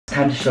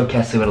time to show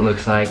Kessie what it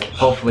looks like.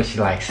 Hopefully she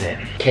likes it.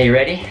 Okay, you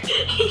ready?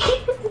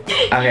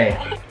 Okay.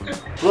 A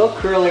little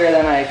curlier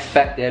than I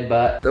expected,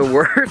 but the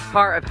worst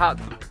part about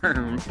the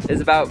perm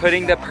is about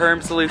putting the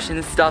perm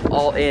solution stuff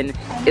all in.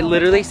 It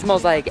literally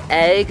smells like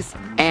eggs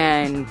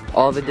and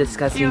all the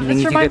disgusting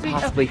things you could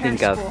possibly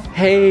think of.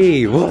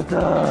 Hey, what's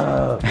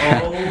up?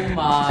 Oh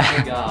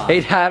my god.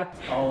 Hey, Dad.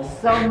 Oh,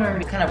 so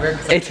nerdy. It's kind of weird.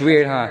 It's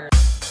weird, huh?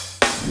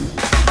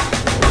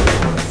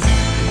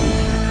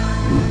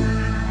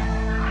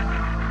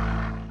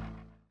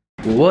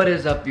 What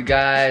is up, you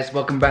guys?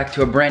 Welcome back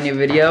to a brand new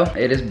video.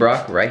 It is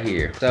Brock right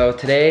here. So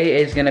today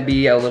is gonna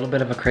be a little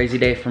bit of a crazy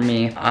day for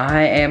me.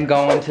 I am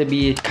going to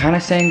be kind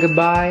of saying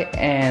goodbye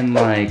and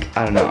like,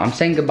 I don't know, I'm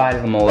saying goodbye to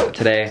the mullet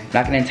today.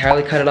 Not gonna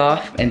entirely cut it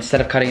off. Instead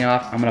of cutting it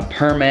off, I'm gonna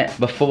perm it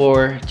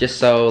before, just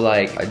so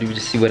like, I do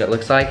just see what it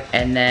looks like.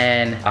 And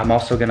then I'm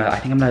also gonna, I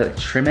think I'm gonna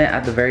trim it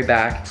at the very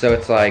back. So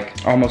it's like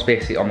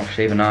basically almost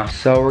shaving off.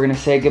 So we're gonna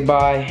say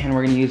goodbye and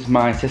we're gonna use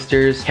my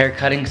sister's hair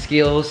cutting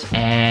skills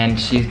and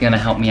she's gonna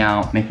help me out.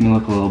 Make me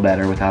look a little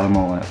better without a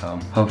mullet, so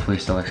hopefully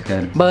it still looks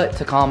good. But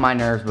to calm my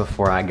nerves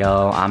before I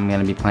go, I'm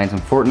gonna be playing some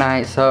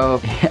Fortnite,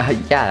 so yeah,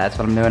 that's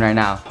what I'm doing right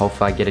now.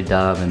 Hopefully I get a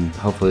dub and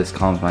hopefully this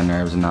calms my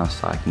nerves enough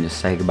so I can just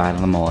say goodbye to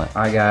the mullet.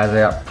 All right guys,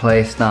 I got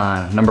placed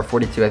on number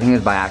 42. I think it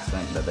was by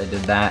accident that they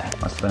did that.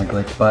 Must have been a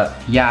glitch, but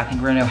yeah, I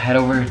think we're gonna head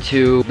over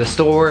to the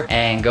store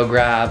and go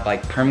grab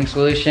like perming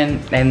solution.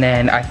 And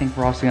then I think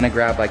we're also gonna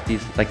grab like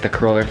these, like the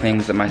curler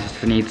things that my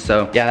sister needs.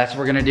 So yeah, that's what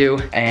we're gonna do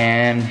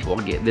and we'll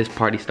get this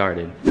party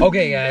started.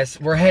 Okay guys,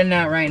 we're heading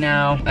out right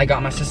now. I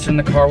got my sister in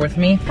the car with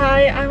me.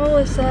 Hi, I'm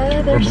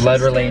Alyssa. We're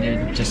blood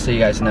related, just so you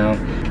guys know,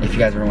 if you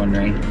guys were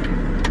wondering.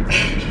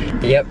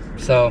 Yep,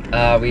 so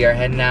we are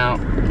heading out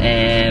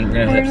and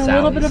we're gonna hit Sally's. We're in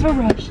a little bit of a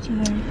rush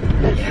today.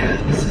 Yeah,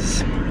 this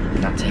is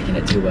not taking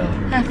it too well.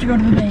 I have to go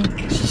to the bank.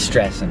 She's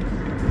stressing,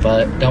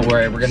 but don't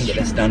worry, we're gonna get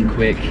this done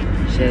quick.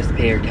 She has to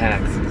pay her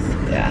taxes.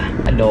 Yeah,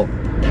 adult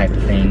type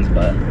of things,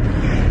 but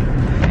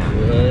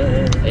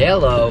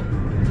hello.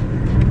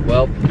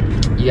 Well,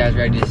 you guys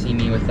ready to see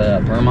me with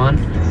a perm on?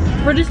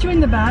 We're just doing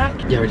the back.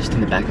 Yeah, we're just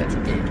doing the back, that's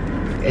it.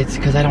 It's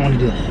because I don't want to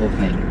do the whole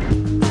thing.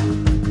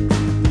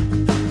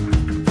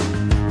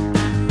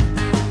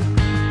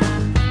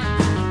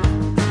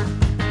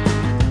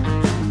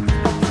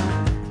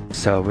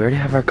 So we already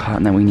have our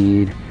cotton that we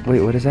need.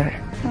 Wait, what is that?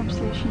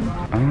 Station.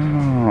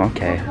 Oh,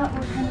 okay.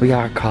 We got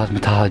our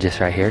cosmetologist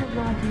right here.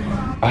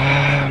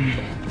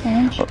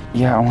 Orange?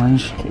 Yeah,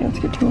 orange. Okay, let's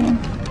get 2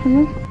 orange.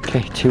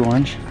 Okay, 2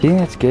 orange. Do you think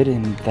that's good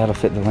and that'll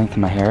fit the length of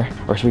my hair?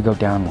 Or should we go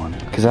down one?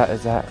 Cause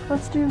is that?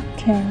 Let's do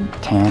tan.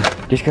 Tan?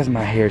 Just cause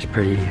my hair is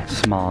pretty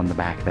small in the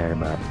back there,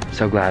 but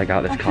so glad I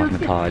got this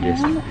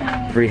cosmetologist.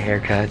 Free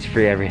haircuts,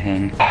 free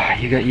everything.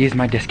 You got use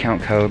my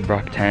discount code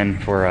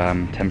BROCK10 for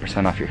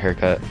 10% off your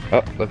haircut.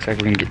 Oh, looks like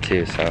we're gonna get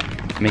 2, so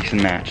mix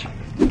and match.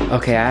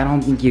 Okay, I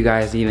don't think you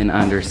guys even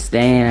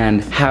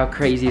understand how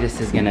crazy this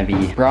is gonna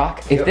be.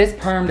 Brock, if this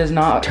perm does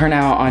not turn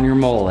out on your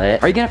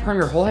mullet, are you gonna perm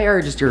your whole hair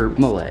or just your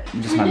mullet?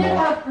 Just my mullet. We did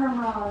have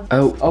perm rods.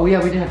 Oh yeah,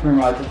 we did have perm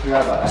rods. I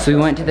forgot about that. So we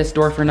went to the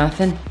store for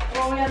nothing?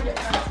 Well, we had to get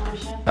perm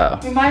solution. Oh.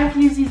 We might have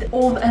to use these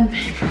old end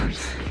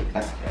papers.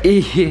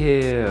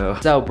 Ew.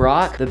 So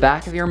Brock, the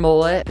back of your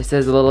mullet, this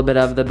is a little bit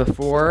of the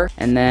before,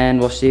 and then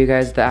we'll show you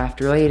guys the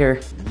after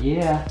later.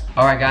 Yeah.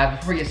 All right guys,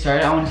 before we get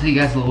started, I want to tell you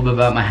guys a little bit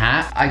about my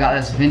hat. I got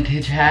this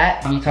vintage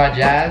hat from Utah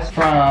Jazz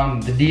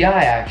from the DI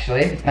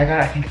actually. I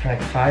got it, I think for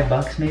like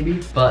 $5 maybe,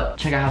 but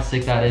check out how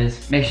sick that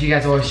is. Make sure you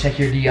guys always check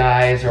your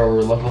DIs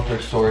or local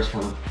thrift stores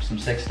for some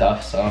sick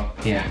stuff. So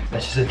yeah,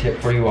 that's just a tip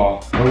for you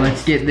all. Well,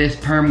 let's get this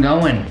perm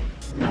going.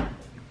 All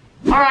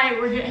right,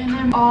 we're getting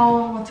them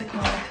all, what's it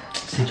called?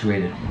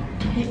 Situated.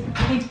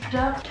 Taped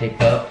up.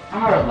 Taped up.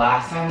 I remember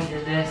last time we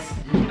did this,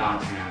 it did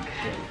not turn out good.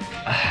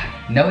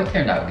 No, it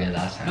turned out good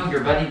last time. No,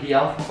 your buddy the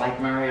elf, like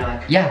remember you're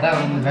like. Yeah, that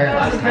was the very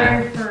last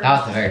time. That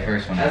was the very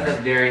first one. That was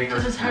the very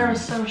first. His hair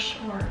was so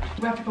short.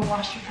 We have to go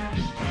wash it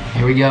first.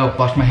 Here we go.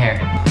 Wash my hair.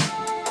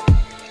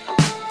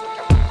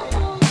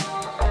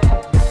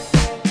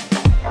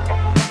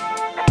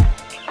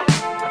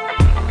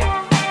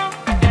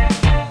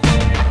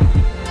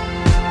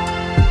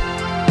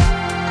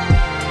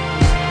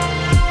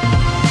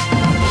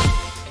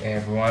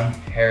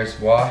 Hair's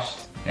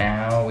washed.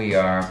 Now we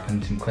are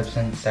putting some clips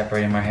in,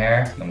 separating my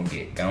hair, then we'll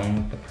get going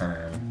with the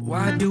perm.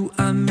 Why do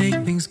I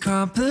make things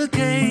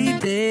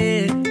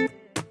complicated?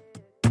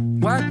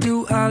 Why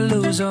do I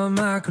lose all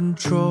my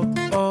control?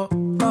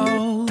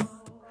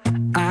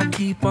 I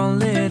keep on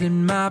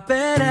letting my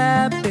bad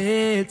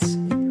habits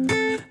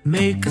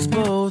make us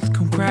both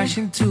come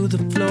crashing to the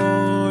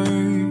floor.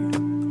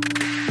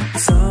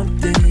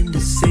 Something to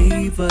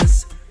save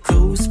us,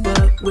 close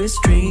but we're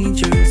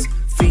strangers.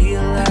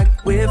 Feel like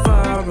we're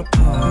far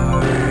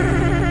apart.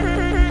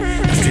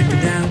 I'm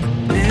stripping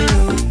down new.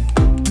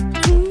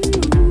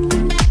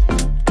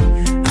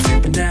 I'm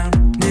stripping down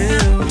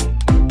new.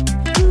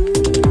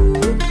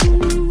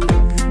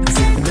 I'm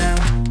stripping down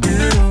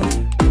new.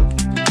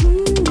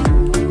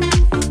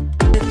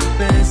 It's the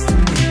best of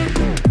me.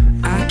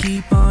 I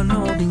keep on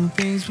holding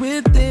things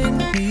within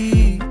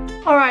me.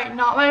 All right. right,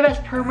 not my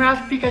best perm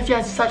wrap because he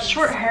has such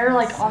short hair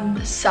like on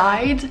the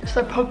sides,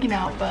 so they're poking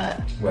out, but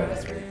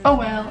oh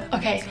well.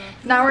 Okay,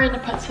 now we're gonna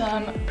put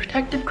some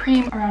protective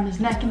cream around his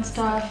neck and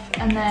stuff,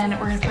 and then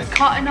we're gonna put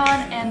cotton on,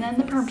 and then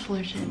the perm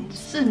solution.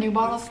 This is a new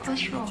bottle of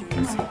cholesterol.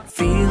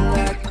 Feel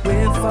like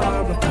we're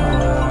far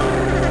apart.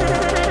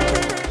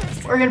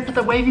 We're gonna put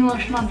the waving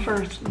lotion on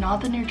first,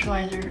 not the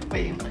neutralizer,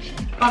 waving lotion.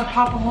 Gotta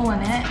pop a hole in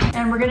it,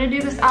 and we're gonna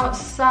do this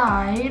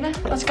outside.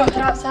 Let's go head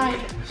outside.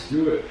 Let's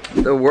do it.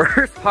 The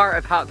worst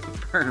part about the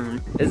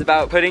perm is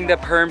about putting the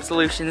perm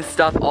solution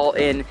stuff all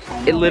in.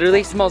 It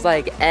literally smells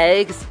like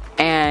eggs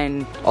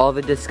and all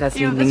the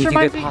disgusting things you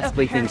could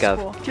possibly think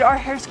of. Dude, our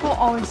hair school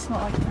always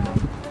smelled like that.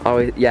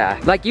 Always,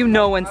 yeah. Like you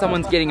know when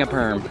someone's getting a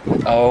perm.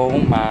 Oh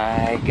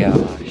my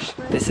gosh.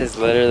 This is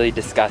literally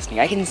disgusting.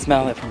 I can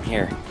smell it from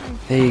here.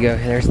 There you go,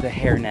 there's the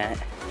hairnet.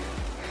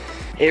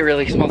 It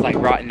really smells like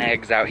rotten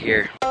eggs out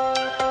here.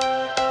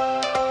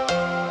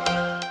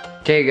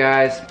 Okay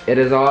guys, it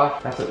is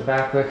off. That's what the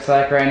back looks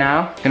like right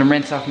now. Gonna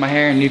rinse off my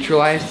hair and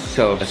neutralize,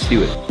 so let's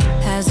do it.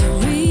 Has a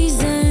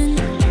reason,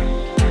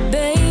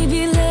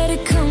 baby, let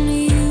it come to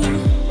you.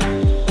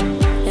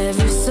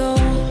 Every soul,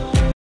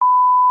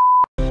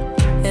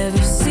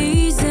 every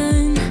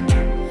season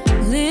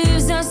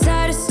lives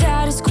outside of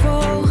status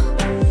quo.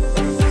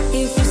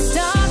 If we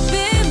stop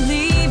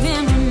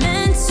believing we're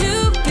meant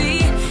to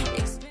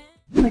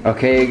be.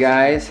 Okay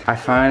guys, I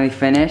finally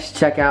finished.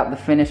 Check out the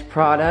finished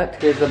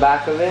product. Here's the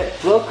back of it.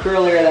 It's a little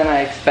curlier than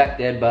I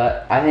expected,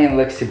 but I think it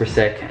looks super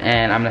sick.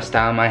 And I'm gonna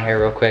style my hair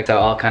real quick so it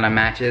all kind of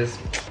matches.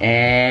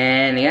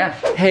 And yeah.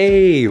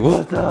 Hey,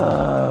 what's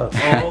up?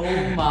 Oh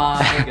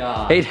my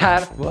god. Hey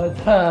Dad, what's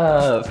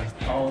up?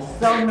 Oh,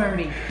 so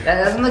nerdy.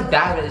 That doesn't look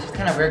bad, but it's just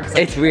kind of weird.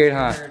 It's weird,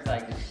 huh? It's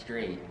like just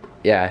straight.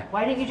 Yeah.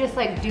 Why didn't you just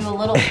like do a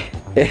little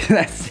Isn't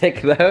that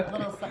sick though?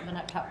 little something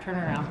up top, turn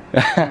around?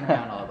 Turn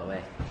around all the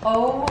way.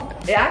 Oh,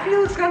 It actually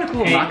looks kind of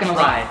cool, I'm not gonna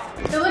lie.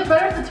 It looked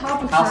better at the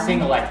top of How time.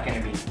 single life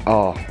gonna be?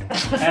 Oh,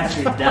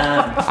 That's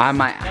done. I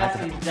might have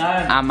to,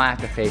 Done. I might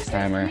have to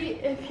FaceTime her.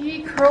 If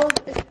he curls,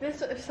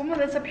 if some of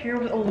this up here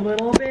was a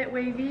little bit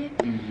wavy,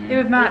 it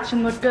would match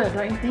and look good,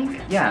 don't you think?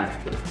 Yeah,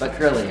 but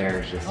curly hair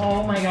is just.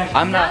 oh my gosh.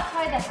 I'm not, That's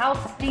why the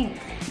house stinks.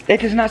 it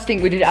does not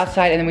stink. We did it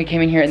outside and then we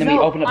came in here and then we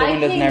opened up the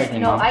windows and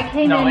everything, No, Mom. I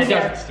came No, in it here.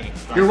 doesn't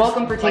stink. You're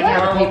welcome for taking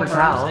out the paper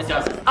towels. It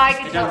doesn't. I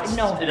could It tell. doesn't.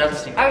 No, It doesn't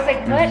stink. I was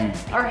like,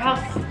 what? Our house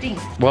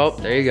stinks. Well,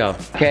 there you go.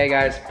 Okay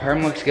guys,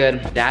 perm looks good.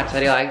 Dad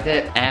said he liked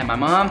it, and my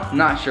mom,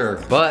 not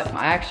sure. But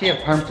I actually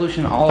have perm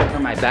solution all over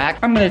my back.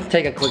 I'm gonna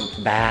take a quick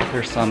bath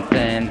or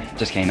something.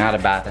 Just kidding, not a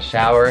bath, a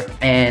shower.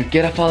 And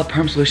get off all the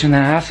perm solution.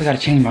 Then I also gotta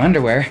change my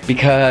underwear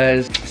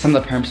because some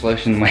of the perm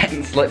solution went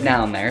and slipped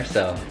down there.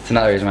 So it's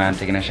another reason why I'm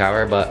taking a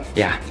shower. But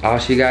yeah, I'll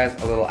show you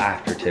guys a little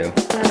after too.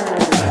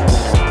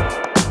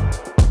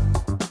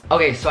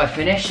 Okay, so I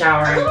finished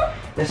showering.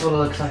 This is what it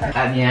looks like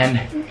at the end.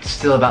 It's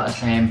still about the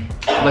same.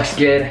 Looks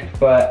good,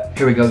 but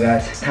here we go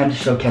guys. It's time to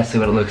show Kessie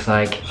what it looks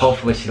like.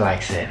 Hopefully she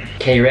likes it.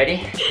 Okay, you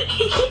ready?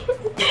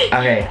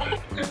 Okay.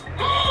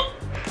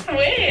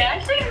 Wait,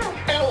 actually,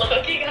 I'm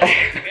looking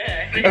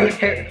good.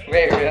 Okay,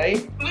 wait,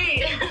 really?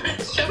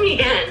 Wait, show me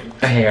again.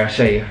 Okay, here, I'll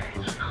show you.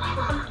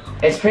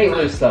 It's pretty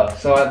loose though,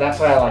 so that's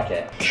why I like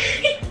it.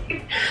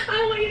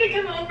 I want you to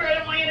come over. I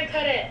don't want you to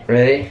cut it.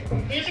 Really?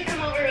 You have to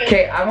come over.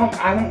 Okay, I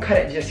won't cut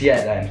it just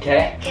yet then,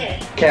 okay? Okay.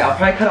 Okay, I'll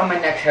probably cut on my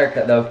next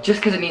haircut though, just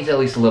because it needs at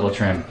least a little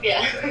trim.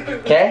 Yeah.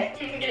 Okay?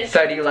 Okay.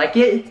 So do you like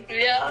it?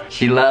 Yeah.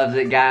 She loves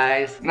it,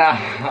 guys.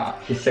 Nah,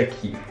 she's so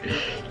cute.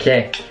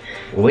 Okay.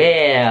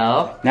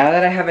 Well, now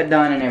that I have it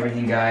done and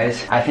everything,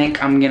 guys, I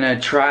think I'm gonna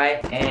try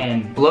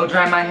and blow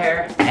dry my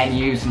hair and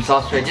use some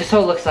salt spray just so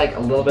it looks like a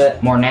little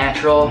bit more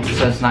natural,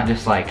 so it's not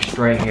just like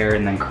straight hair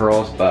and then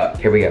curls. But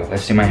here we go.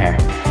 Let's do my hair.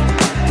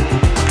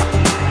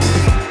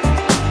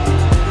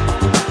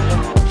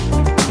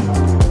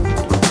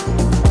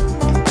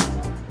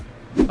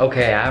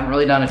 Okay, I haven't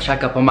really done a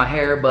checkup on my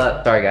hair,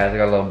 but sorry guys, I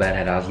got a little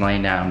bedhead. I was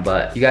laying down,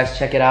 but you guys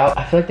check it out.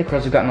 I feel like the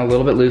curls have gotten a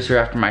little bit looser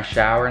after my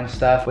shower and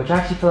stuff, which I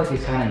actually feel like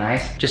is kind of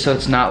nice, just so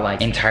it's not like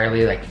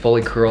entirely like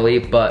fully curly.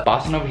 But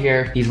Boston over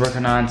here, he's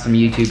working on some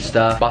YouTube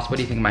stuff. Boss, what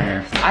do you think of my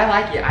hair? I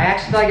like it. I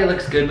actually feel like it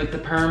looks good with the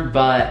perm,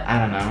 but I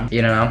don't know.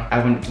 You know, I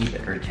wouldn't keep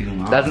it for too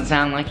long. Doesn't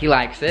sound like he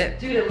likes it.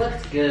 Dude, it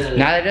looks good.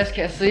 Neither does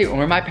Kessie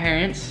or my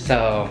parents,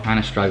 so kind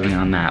of struggling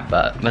on that,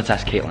 but let's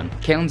ask Caitlin.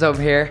 Caitlin's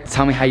over here.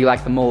 Tell me how you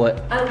like the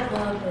mullet. I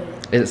love it.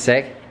 Is it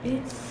sick?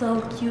 It's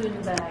so cute in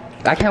the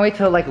back. I can't wait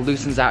till it like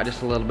loosens out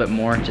just a little bit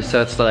more, just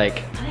so it's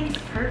like. I think it's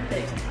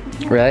perfect.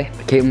 Really?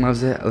 Caitlin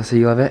loves it. Alyssa,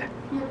 you love it?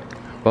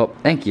 Well,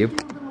 thank you.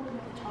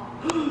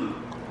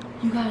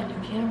 You got a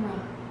new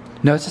camera.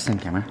 No, it's the same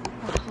camera.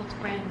 Oh, so it's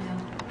brand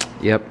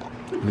new. Yep.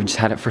 We've just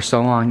had it for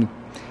so long,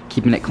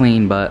 keeping it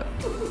clean, but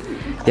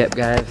yep,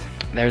 guys.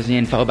 There's the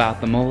info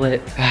about the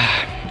mullet.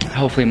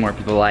 Hopefully more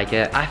people like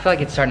it. I feel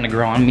like it's starting to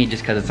grow on me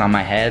just because it's on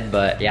my head,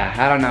 but yeah,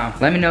 I don't know.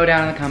 Let me know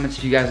down in the comments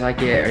if you guys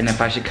like it and if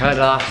I should cut it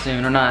off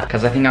soon or not,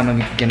 because I think I'm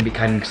gonna be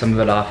cutting some of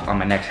it off on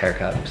my next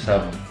haircut.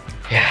 So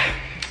yeah,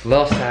 a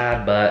little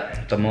sad,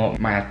 but the mullet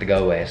might have to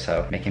go away,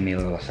 so making me a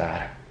little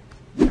sad.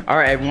 All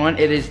right, everyone,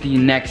 it is the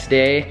next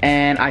day,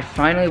 and I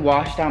finally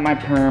washed out my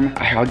perm.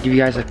 I'll give you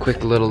guys a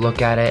quick little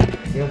look at it.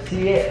 You'll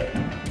see it.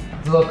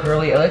 It's a little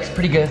curly. It looks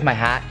pretty good with my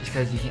hat, just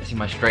because you can't see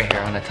my straight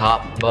hair on the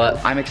top.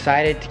 But I'm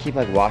excited to keep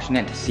like washing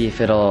it to see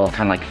if it'll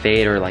kind of like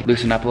fade or like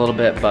loosen up a little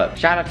bit. But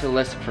shout out to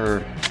Liz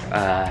for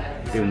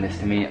doing this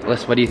to me.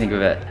 Liz, what do you think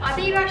of it? I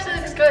think it actually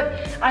looks good.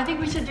 I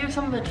think we should do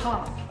some of the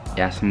top.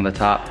 Yeah, some of the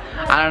top.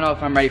 I don't know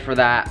if I'm ready for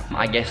that.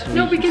 I guess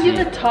No, we can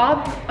do the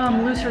top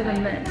looser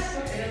than this.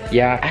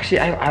 Yeah, actually,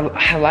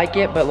 I like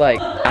it, but like,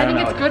 I think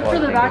it's good for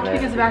the back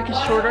because the back is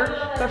shorter,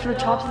 but for the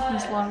top,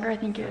 since it's longer, I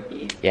think it would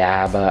be.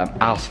 Yeah, but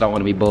I also don't want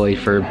to be bullied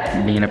for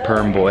being a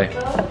perm boy.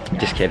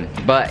 Just kidding.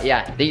 But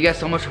yeah, thank you guys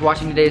so much for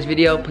watching today's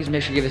video. Please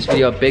make sure to give this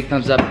video a big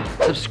thumbs up,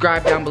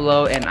 subscribe down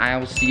below, and I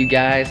will see you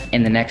guys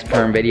in the next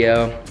perm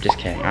video. Just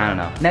kidding, I don't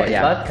know. Next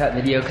buzz cut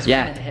video.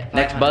 Yeah,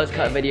 next buzz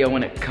cut video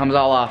when it comes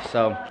all off.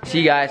 So, see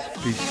you guys.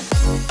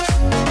 Peace.